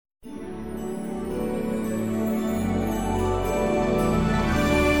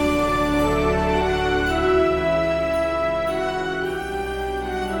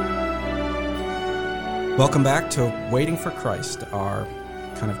Welcome back to Waiting for Christ, our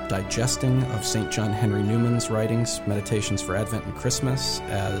kind of digesting of St. John Henry Newman's writings, Meditations for Advent and Christmas,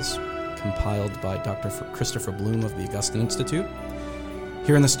 as compiled by Dr. Christopher Bloom of the Augustine Institute.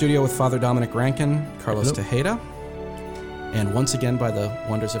 Here in the studio with Father Dominic Rankin, Carlos Hello. Tejeda, and once again by the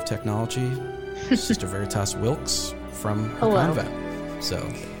wonders of technology, Sister Veritas Wilkes from her Hello. convent. So,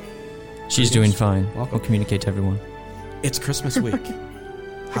 She's doing fine. Welcome. We'll communicate to everyone. it's Christmas week.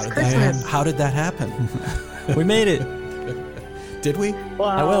 Christmas. How did that happen? We made it. Did we?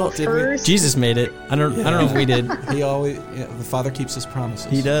 Well, Did we? first, Jesus made it. I don't know if we did. He always, the Father keeps his promises.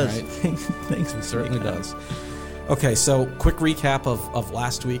 He does. Right? Thanks. He certainly does. Okay, so quick recap of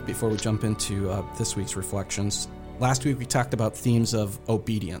last week before we jump into this week's reflections. Last week we talked about themes of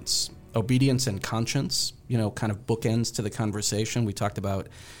obedience and conscience, kind of bookends to the conversation. We talked about,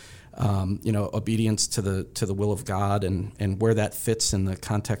 obedience to the will of God and where that fits in the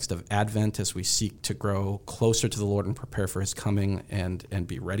context of Advent as we seek to grow closer to the Lord and prepare for His coming and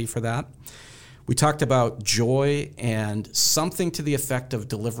be ready for that. We talked about joy and something to the effect of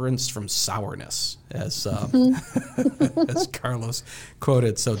deliverance from sourness, as as Carlos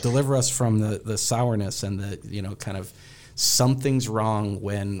quoted. So deliver us from the sourness and the kind of something's wrong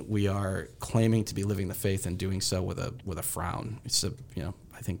when we are claiming to be living the faith and doing so with a frown. So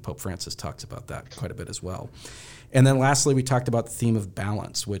I think Pope Francis talks about that quite a bit as well. And then lastly, we talked about the theme of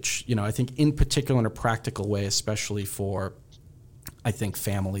balance, which I think in particular in a practical way, especially for I think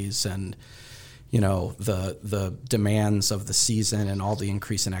families and the demands of the season and all the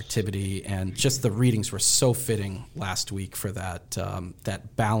increase in activity, and just the readings were so fitting last week for that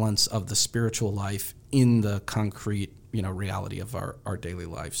balance of the spiritual life in the concrete reality of our daily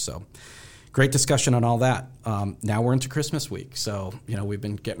life. So great discussion on all that. Now we're into Christmas week, so we've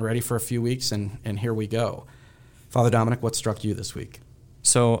been getting ready for a few weeks, and here we go. Father Dominic, what struck you this week?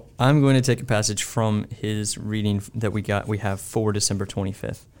 So I'm going to take a passage from his reading that we have for December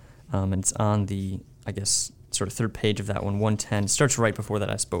 25th. And it's on the, sort of third page of that one, 110. It starts right before that,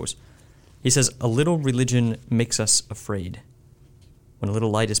 I suppose. He says, "A little religion makes us afraid. When a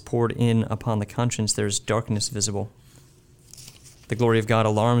little light is poured in upon the conscience, there is darkness visible. The glory of God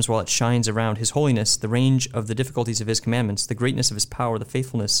alarms while it shines around. His holiness, the range of the difficulties of His commandments, the greatness of His power, the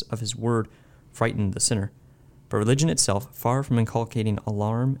faithfulness of His word frighten the sinner. But religion itself, far from inculcating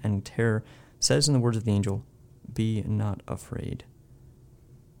alarm and terror, says in the words of the angel, 'Be not afraid.'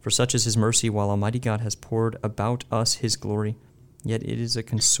 For such is His mercy, while Almighty God has poured about us His glory, yet it is a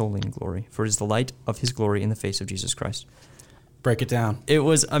consoling glory, for it is the light of His glory in the face of Jesus Christ." Break it down. It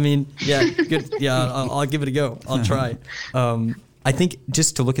was, good. Yeah, I'll give it a go. I'll try. I think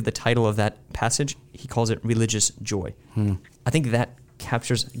just to look at the title of that passage, he calls it religious joy. I think that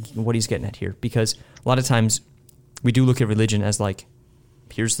captures what he's getting at here, because a lot of times we do look at religion as like,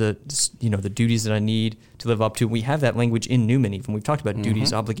 here's the duties that I need to live up to. We have that language in Newman even. We've talked about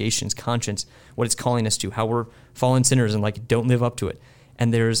duties, obligations, conscience, what it's calling us to, how we're fallen sinners and don't live up to it.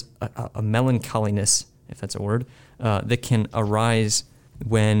 And there's a melancholiness, if that's a word, that can arise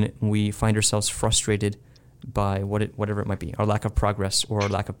when we find ourselves frustrated by whatever it might be, our lack of progress or our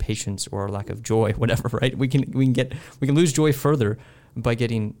lack of patience or our lack of joy, whatever, right? We can lose joy further by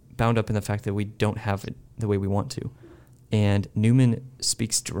getting bound up in the fact that we don't have it the way we want to. And Newman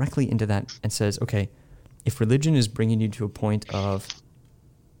speaks directly into that and says, okay, if religion is bringing you to a point of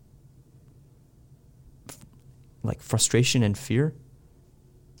frustration and fear,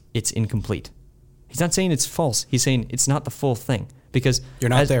 it's incomplete. He's not saying it's false. He's saying it's not the full thing, because You're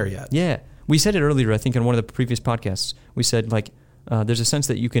not there yet. Yeah. We said it earlier, I think, in one of the previous podcasts. We said, there's a sense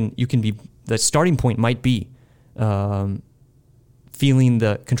that you can be, the starting point might be feeling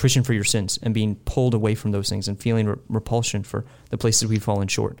the contrition for your sins and being pulled away from those things and feeling repulsion for the places we've fallen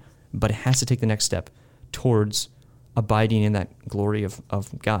short. But it has to take the next step towards abiding in that glory of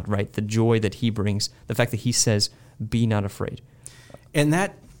God, right? The joy that He brings, the fact that He says, "Be not afraid." And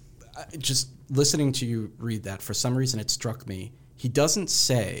that, just listening to you read that, for some reason it struck me, he doesn't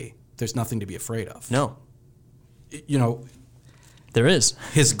say there's nothing to be afraid of. No. There is.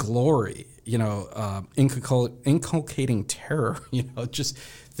 His glory, inculcating terror, just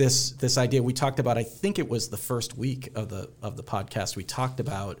this idea we talked about. I think it was the first week of the podcast. We talked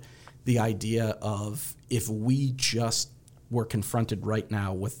about the idea of, if we just were confronted right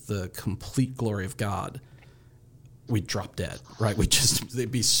now with the complete glory of God, we'd drop dead, right?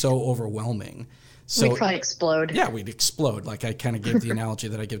 It'd be so overwhelming. So, we'd probably explode. Yeah, we'd explode. Like I kind of gave the analogy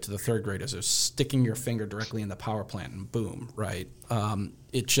that I give to the third graders of sticking your finger directly in the power plant and boom, right?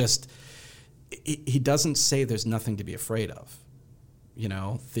 He doesn't say there's nothing to be afraid of. And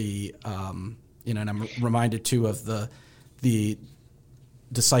I'm reminded too of the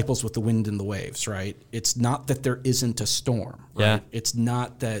disciples with the wind and the waves, right? It's not that there isn't a storm, right? Yeah. It's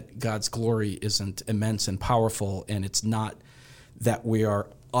not that God's glory isn't immense and powerful, and it's not that we are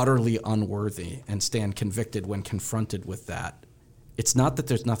utterly unworthy and stand convicted when confronted with that. It's not that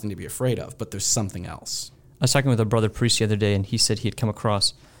there's nothing to be afraid of, but there's something else. I was talking with a brother priest the other day, and he said he had come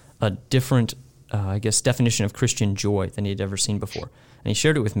across a different, definition of Christian joy than he had ever seen before. And he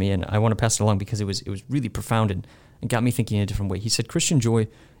shared it with me, and I want to pass it along because it was really profound and got me thinking in a different way. He said Christian joy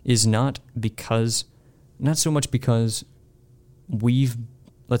is not so much because we've,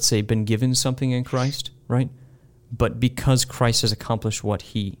 let's say, been given something in Christ, right? But because Christ has accomplished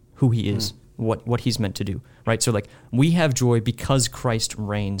who he is, what he's meant to do, right? So like we have joy because Christ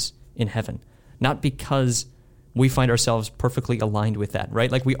reigns in heaven, not because we find ourselves perfectly aligned with that,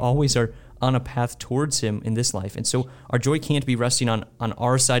 right? Like we always are on a path towards him in this life. And so our joy can't be resting on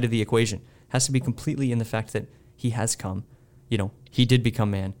our side of the equation. It has to be completely in the fact that he has come, he did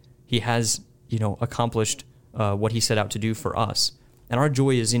become man. He has, accomplished what he set out to do for us. And our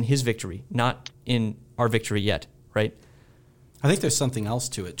joy is in his victory, not in our victory yet, right? I think there's something else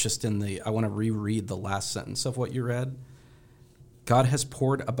to it. Just I want to reread the last sentence of what you read. God has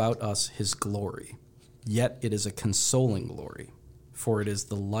poured about us his glory, yet it is a consoling glory, for it is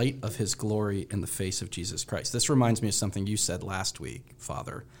the light of his glory in the face of Jesus Christ. This reminds me of something you said last week,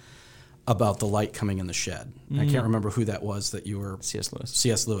 Father, about the light coming in the shed. I can't remember who that was that you were... C.S. Lewis.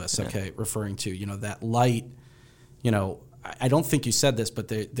 C.S. Lewis, okay, referring to, that light, I don't think you said this, but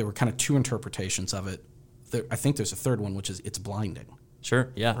there were kind of two interpretations of it. I think there's a third one, which is it's blinding. Sure,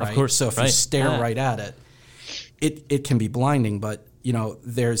 yeah, right? Of course. So if you stare right at it can be blinding, but,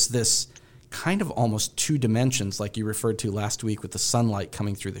 there's this kind of almost two dimensions, like you referred to last week with the sunlight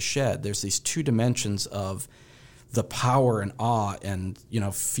coming through the shed. There's these two dimensions of the power and awe and,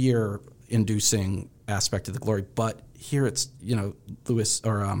 fear-inducing aspect of the glory. But here it's, Lewis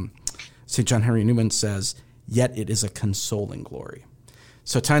or St. John Henry Newman says, yet it is a consoling glory.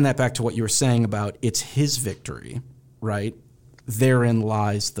 So tying that back to what you were saying about it's his victory, right? Therein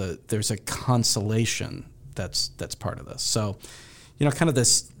lies there's a consolation that's part of this. So, kind of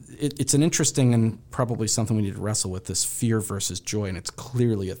this, it's an interesting and probably something we need to wrestle with, this fear versus joy, and it's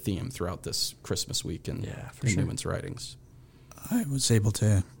clearly a theme throughout this Christmas week in Newman's writings. I was able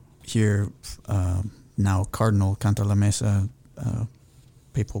to hear now Cardinal Cantalamessa,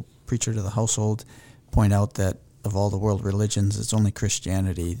 preacher to the household, point out that of all the world religions, it's only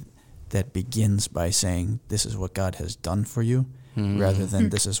Christianity that begins by saying, this is what God has done for you, rather than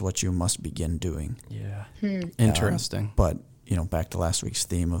this is what you must begin doing. Yeah. Interesting. But, back to last week's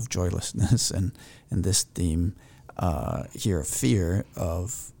theme of joylessness and this theme here of fear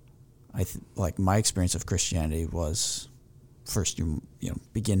of, like my experience of Christianity was first you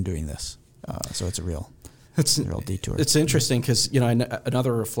begin doing this. So it's a real detour. It's interesting because,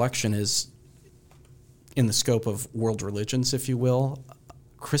 another reflection is in the scope of world religions, if you will,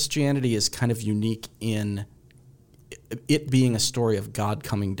 Christianity is kind of unique in it being a story of God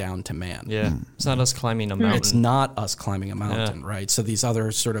coming down to man. Yeah. It's not us climbing a mountain. It's not us climbing a mountain, right? So these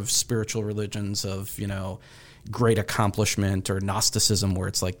other sort of spiritual religions of, great accomplishment or Gnosticism where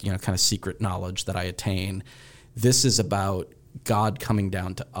it's like, kind of secret knowledge that I attain. This is about God coming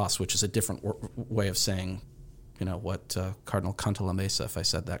down to us, which is a different way of saying, what Cardinal Cantalamessa, if I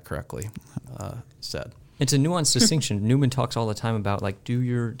said that correctly, said. It's a nuanced distinction. Newman talks all the time about like do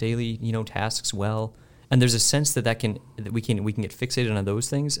your daily, tasks well. And there's a sense that we can get fixated on those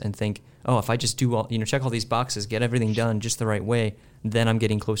things and think, oh, if I just do all, check all these boxes, get everything done just the right way, then I'm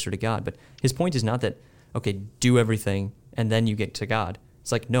getting closer to God. But his point is not that, okay, do everything and then you get to God.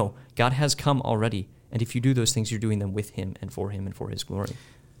 It's like, no, God has come already. And if you do those things, you're doing them with him and for his glory.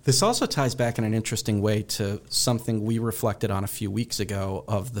 This also ties back in an interesting way to something we reflected on a few weeks ago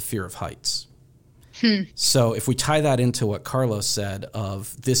of the fear of heights. So if we tie that into what Carlos said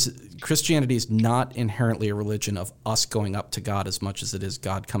of this, Christianity is not inherently a religion of us going up to God as much as it is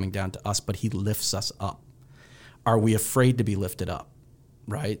God coming down to us, but he lifts us up. Are we afraid to be lifted up,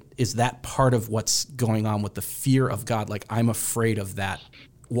 right? Is that part of what's going on with the fear of God? Like I'm afraid of that,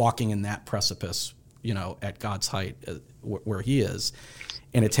 walking in that precipice, at God's height where he is.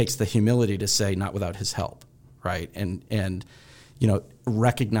 And it takes the humility to say, not without his help, right? And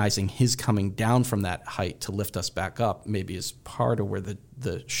recognizing his coming down from that height to lift us back up maybe is part of where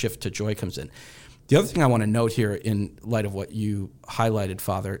the shift to joy comes in. The other thing I want to note here in light of what you highlighted,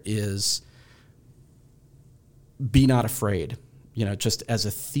 Father, is be not afraid, just as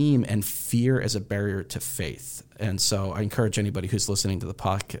a theme and fear as a barrier to faith. And so I encourage anybody who's listening to the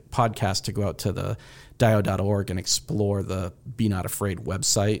podcast to go out to the dio.org and explore the Be Not Afraid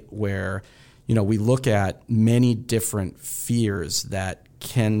website where, we look at many different fears that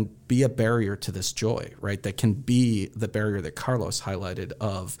can be a barrier to this joy, right? That can be the barrier that Carlos highlighted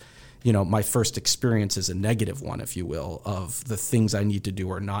of, my first experience is a negative one, if you will, of the things I need to do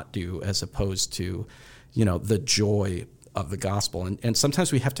or not do, as opposed to, the joy of the gospel. And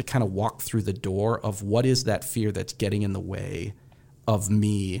sometimes we have to kind of walk through the door of what is that fear that's getting in the way of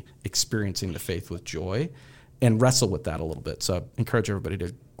me experiencing the faith with joy, and wrestle with that a little bit. So I encourage everybody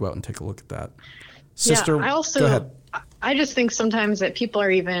to go out and take a look at that. Sister, go ahead. I just think sometimes that people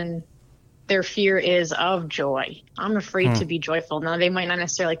are their fear is of joy. I'm afraid to be joyful. Now, they might not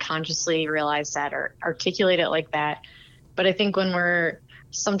necessarily consciously realize that or articulate it like that. But I think when we're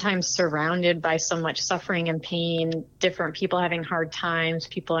sometimes surrounded by so much suffering and pain, different people having hard times,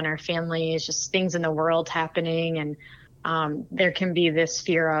 people in our families, just things in the world happening, and there can be this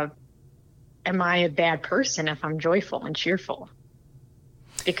fear of, am I a bad person if I'm joyful and cheerful?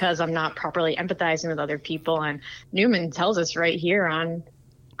 Because I'm not properly empathizing with other people. And Newman tells us right here on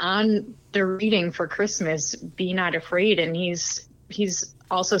the reading for Christmas, be not afraid. And he's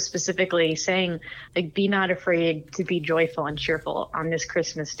also specifically saying, like, be not afraid to be joyful and cheerful on this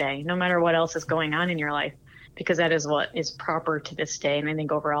Christmas day, no matter what else is going on in your life, because that is what is proper to this day. And I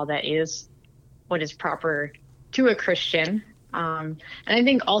think overall that is what is proper to a Christian. And I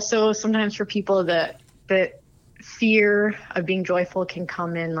think also sometimes for people that fear of being joyful can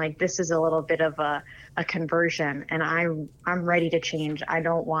come in like, this is a little bit of a conversion, and I'm ready to change. I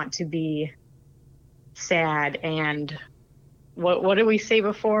don't want to be sad. And what did we say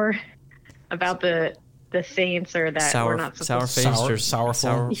before about the saints, or that we're not supposed sour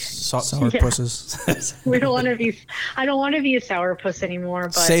pusses? We don't want to be. I don't want to be a sourpuss anymore.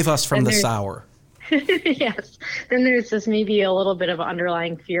 But save us from the sour. Yes. Then there's this maybe a little bit of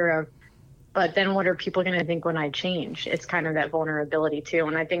underlying fear of, but then what are people going to think when I change? It's kind of that vulnerability too.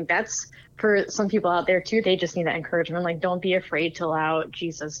 And I think that's for some people out there too. They just need that encouragement. Like, don't be afraid to allow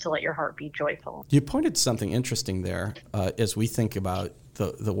Jesus to let your heart be joyful. You pointed something interesting there as we think about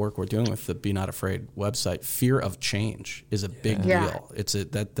the work we're doing with the Be Not Afraid website. Fear of change is a big deal. It's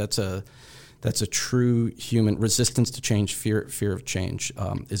that's a true human resistance to change. Fear of change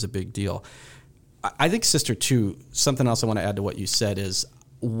is a big deal. I think, Sister, too, something else I want to add to what you said is,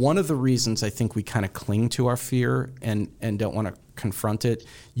 one of the reasons I think we kind of cling to our fear and don't want to confront it,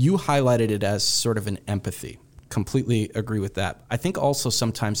 you highlighted it as sort of an empathy. Completely agree with that. I think also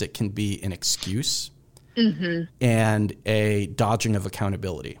sometimes it can be an excuse and a dodging of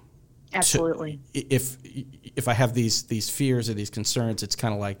accountability. Absolutely. If I have these fears or these concerns, it's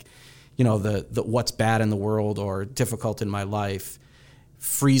kind of like, the what's bad in the world or difficult in my life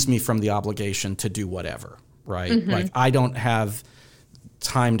frees me from the obligation to do whatever, right? Like, I don't have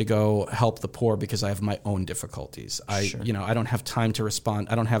time to go help the poor because I have my own difficulties. I don't have time to respond.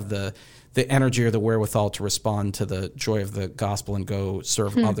 I don't have the energy or the wherewithal to respond to the joy of the gospel and go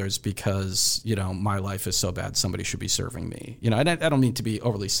serve others because, my life is so bad, somebody should be serving me. I don't mean to be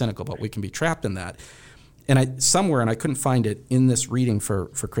overly cynical, but we can be trapped in that. And I couldn't find it in this reading for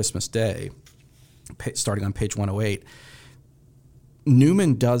Christmas Day, starting on page 108,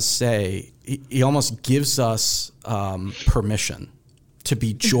 Newman does say, he almost gives us permission to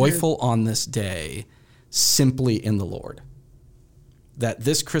be joyful on this day simply in the Lord. That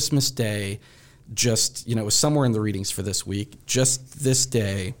this Christmas day, just, it was somewhere in the readings for this week, just this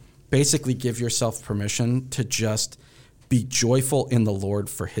day, basically give yourself permission to just be joyful in the Lord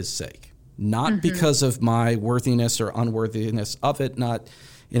for his sake. Not because of my worthiness or unworthiness of it, not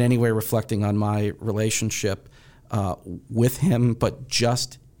in any way reflecting on my relationship with him, but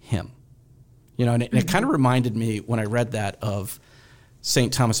just him. And it kind of reminded me when I read that of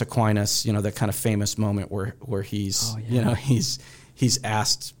St. Thomas Aquinas, that kind of famous moment where he's, he's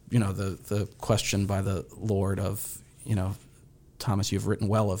asked, the question by the Lord of, Thomas, you've written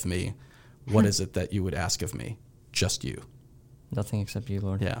well of me. What is it that you would ask of me? Just you. Nothing except you,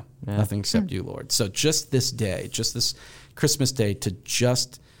 Lord. Yeah. Nothing except you, Lord. So just this day, just this Christmas day, to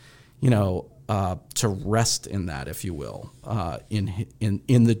just, to rest in that, if you will,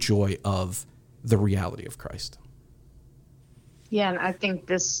 in the joy of the reality of Christ. Yeah, and I think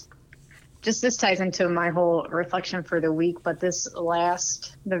this ties into my whole reflection for the week, but the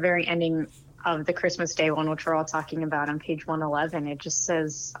very ending of the Christmas Day one, which we're all talking about on page 111, it just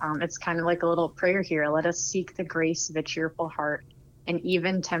says, it's kind of like a little prayer here. Let us seek the grace of a cheerful heart, an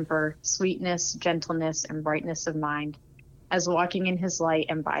even temper, sweetness, gentleness, and brightness of mind, as walking in his light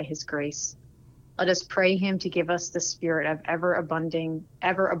and by his grace. Let us pray him to give us the spirit of ever abundant,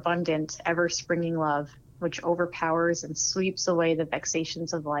 ever springing love, which overpowers and sweeps away the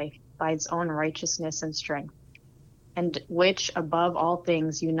vexations of life by its own righteousness and strength, and which, above all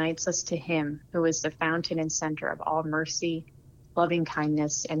things, unites us to him who is the fountain and center of all mercy, loving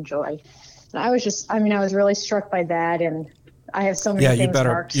kindness, and joy. And I was really struck by that, and I have so many things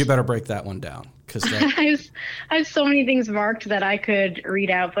marked. You better break that one down, because I have so many things marked that I could read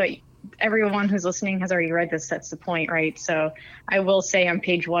out, but everyone who's listening has already read this. That's the point, right? So I will say on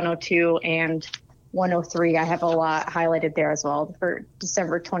page 102 and 103, I have a lot highlighted there as well for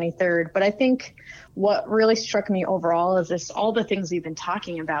December 23rd. But I think what really struck me overall is all the things we've been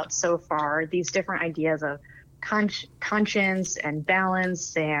talking about so far, these different ideas of conscience and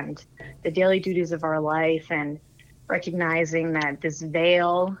balance and the daily duties of our life, and recognizing that this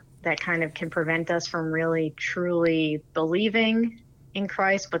veil that kind of can prevent us from really truly believing in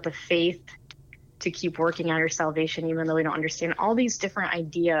Christ, but the faith to keep working on our salvation even though we don't understand. All these different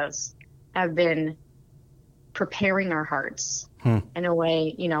ideas have been preparing our hearts in a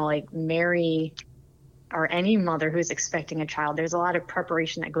way, like Mary or any mother who's expecting a child. There's a lot of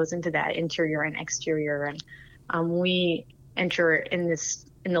preparation that goes into that, interior and exterior. And we enter in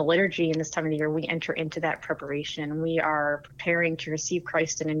the liturgy in this time of the year, we enter into that preparation. We are preparing to receive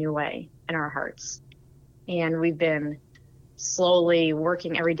Christ in a new way in our hearts. And we've been slowly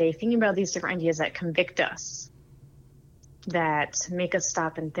working every day, thinking about these different ideas that convict us, that make us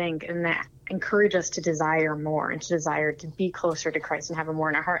stop and think, and that encourage us to desire more and to desire to be closer to Christ and have him more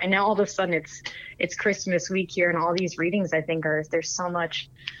in our heart. And now all of a sudden it's Christmas week here, and all these readings, I think, there's so much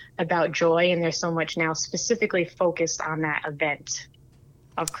about joy, and there's so much now specifically focused on that event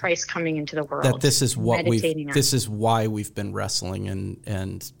of Christ coming into the world. That this is why we've been wrestling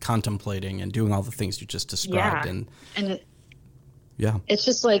and contemplating and doing all the things you just described. Yeah. It's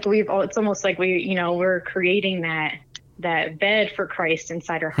just like it's almost like we're creating that bed for Christ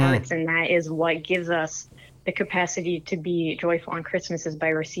inside our hearts. And that is what gives us the capacity to be joyful on Christmas, is by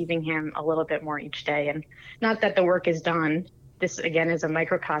receiving him a little bit more each day. And not that the work is done. This, again, is a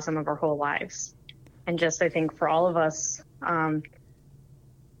microcosm of our whole lives. And just, I think, for all of us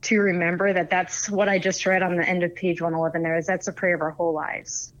to remember that's what I just read on the end of page 111 there, is that's a prayer of our whole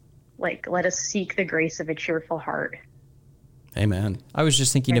lives. Like, let us seek the grace of a cheerful heart. Amen. I was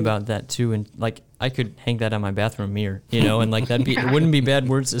just thinking about that too, and like I could hang that on my bathroom mirror, and like it wouldn't be bad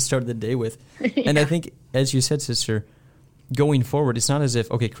words to start the day with. And I think, as you said, sister, going forward, it's not as if,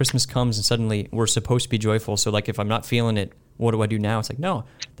 okay, Christmas comes and suddenly we're supposed to be joyful. So like if I'm not feeling it, what do I do now? It's like, no,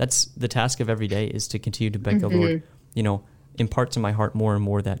 that's the task of every day, is to continue to beg the Lord, impart to my heart more and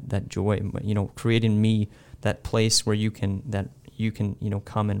more that joy, create in me that place where you can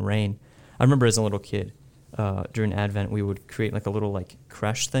come and reign. I remember as a little kid, during Advent, we would create like a little like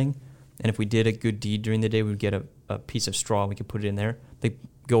creche thing, and if we did a good deed during the day, we would get a piece of straw. We could put it in there. The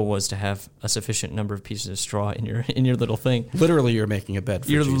goal was to have a sufficient number of pieces of straw in your little thing. Literally, you're making a bed for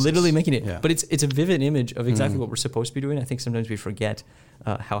Jesus. You're literally making it. Yeah. But it's a vivid image of exactly what we're supposed to be doing. I think sometimes we forget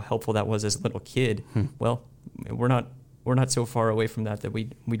how helpful that was as a little kid. Well, we're not so far away from that we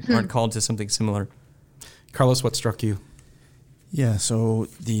aren't called to something similar. Carlos, what struck you? Yeah, so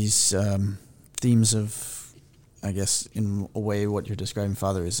these themes of, I guess, in a way, what you're describing,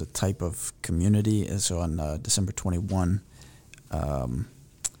 Father, is a type of community. And so on December 21,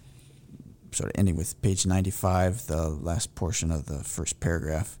 sort of ending with page 95, the last portion of the first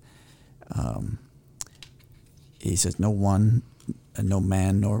paragraph, he says, no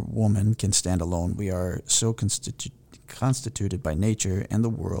man nor woman can stand alone. We are so constituted by nature and the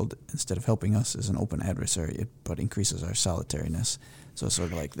world. Instead of helping us as an open adversary, but increases our solitariness. So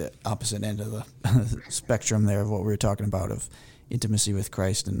sort of like the opposite end of the spectrum there of what we were talking about, of intimacy with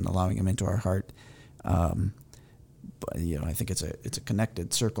Christ and allowing him into our heart. But I think it's a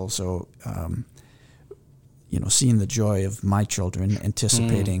connected circle. So seeing the joy of my children,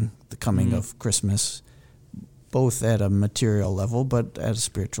 anticipating the coming of Christmas, both at a material level but at a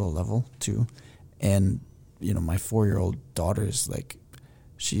spiritual level too. And my 4-year-old daughter is like,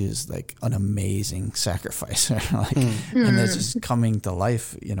 she is like an amazing sacrificer, and that's just coming to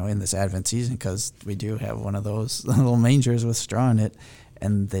life, in this Advent season, because we do have one of those little mangers with straw in it,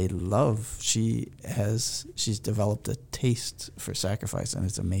 and she's developed a taste for sacrifice, and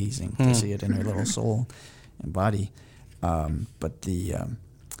it's amazing to see it in her little soul and body. But the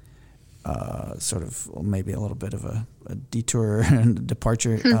sort of maybe a little bit of a detour and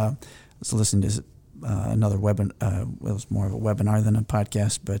departure. I was listening to another webinar. It was more of a webinar than a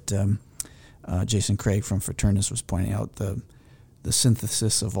podcast, but Jason Craig from Fraternus was pointing out the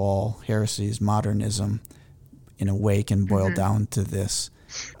synthesis of all heresies, modernism, in a way can boil down to this: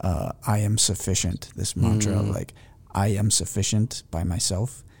 I am sufficient. This mantra, like I am sufficient by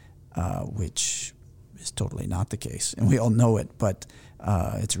myself, which is totally not the case, and we all know it. But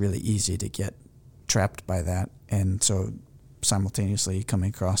it's really easy to get trapped by that, and so simultaneously coming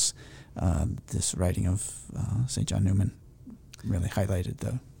across this writing of St. John Newman. really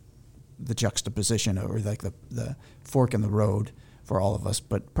highlighted the juxtaposition, or like the fork in the road for all of us,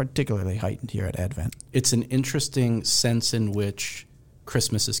 but particularly heightened here at Advent. It's an interesting sense in which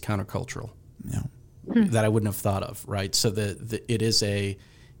Christmas is countercultural. Yeah. That I wouldn't have thought of, right? So it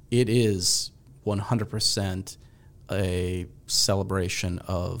is 100% a celebration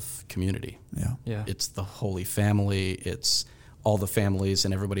of community. Yeah. Yeah. It's the Holy Family. It's all the families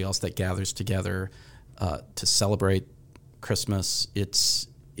and everybody else that gathers together to celebrate Christmas. It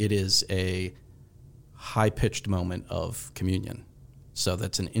is a high-pitched moment of communion. So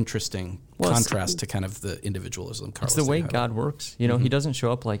that's an interesting contrast to kind of the individualism. Carlos, It's the way that you God works. You know, He doesn't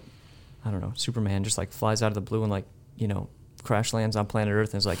show up like, I don't know, Superman just like flies out of the blue and like, you know, crash lands on planet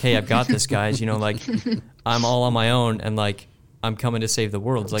Earth and is like, hey, I've got this, guys. You know, like I'm all on my own and like I'm coming to save the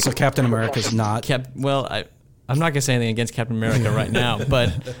world. It's like, So Captain America's not. Well, I'm not gonna say anything against Captain America right now,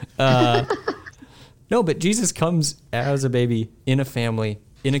 but no, but Jesus comes as a baby in a family,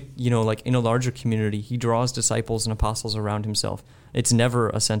 in a, you know, like in a larger community. He draws disciples and apostles around himself. It's never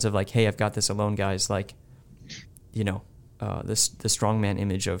a sense of like, hey, I've got this alone, guys. Like, you know, the strongman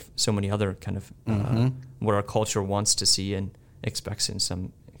image of so many other kind of what our culture wants to see and expects in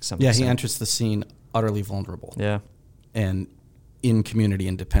some. Yeah, extent. he enters the scene utterly vulnerable. Yeah. And in community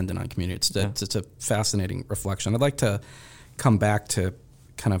and dependent on community. It's a fascinating reflection. I'd like to come back to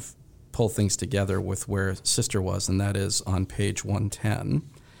kind of pull things together with where Sister was, and that is on page 110,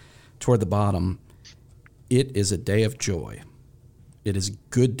 toward the bottom. It is a day of joy. It is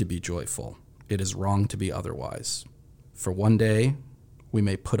good to be joyful. It is wrong to be otherwise. For one day, we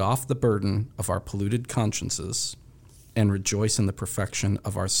may put off the burden of our polluted consciences and rejoice in the perfection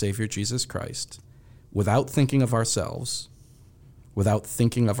of our Savior Jesus Christ, without thinking of ourselves, without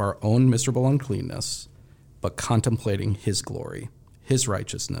thinking of our own miserable uncleanness, but contemplating His glory, His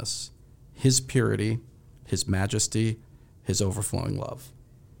righteousness, His purity, His majesty, His overflowing love.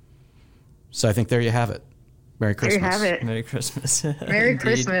 So I think there you have it. Merry Christmas. There you have it. Merry Christmas. Merry Indeed.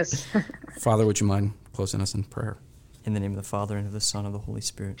 Christmas. Father, would you mind closing us in prayer? In the name of the Father, and of the Son, and of the Holy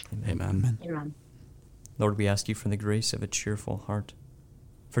Spirit. Amen. Amen. Amen. Lord, we ask you for the grace of a cheerful heart,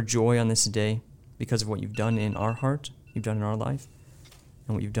 for joy on this day because of what you've done in our heart, you've done in our life,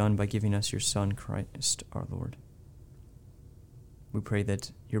 and what you've done by giving us your Son, Christ our Lord. We pray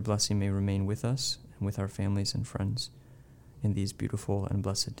that your blessing may remain with us and with our families and friends in these beautiful and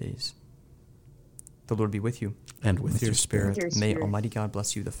blessed days. The Lord be with you. And with your spirit. Your May spirit. Almighty God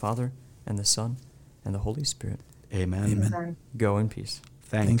bless you, the Father, and the Son, and the Holy Spirit. Amen. Amen. Go in peace.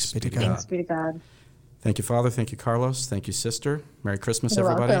 Thanks be to God. Thanks be to God. Thank you, Father. Thank you, Carlos. Thank you, Sister. Merry Christmas, You're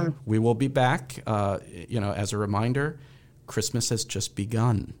everybody. welcome. We will be back. As a reminder, Christmas has just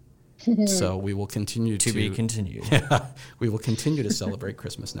begun. So we will continue To be continued. we will continue to celebrate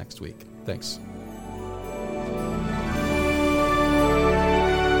Christmas next week. Thanks.